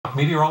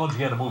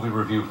Meteorology and a movie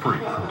review free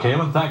from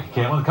Kaylin. Thank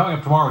you, Kaylin. Coming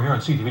up tomorrow here on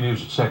CTV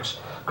News at 6.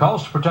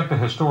 Calls to protect a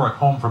historic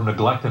home from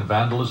neglect and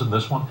vandalism.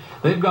 This one,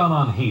 they've gone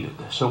unheeded.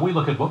 So we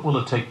look at what will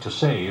it take to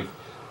save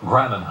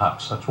Grannan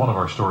House. That's one of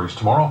our stories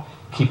tomorrow.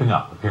 Keeping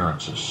up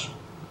appearances.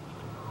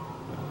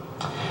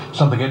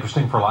 Something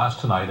interesting for last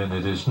tonight, and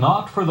it is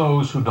not for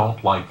those who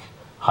don't like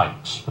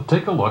heights. But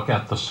take a look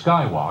at the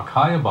skywalk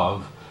high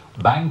above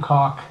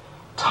Bangkok,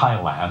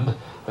 Thailand.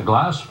 The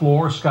glass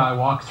floor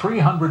skywalk,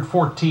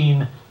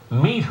 314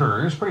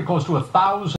 meters, pretty close to 1,000.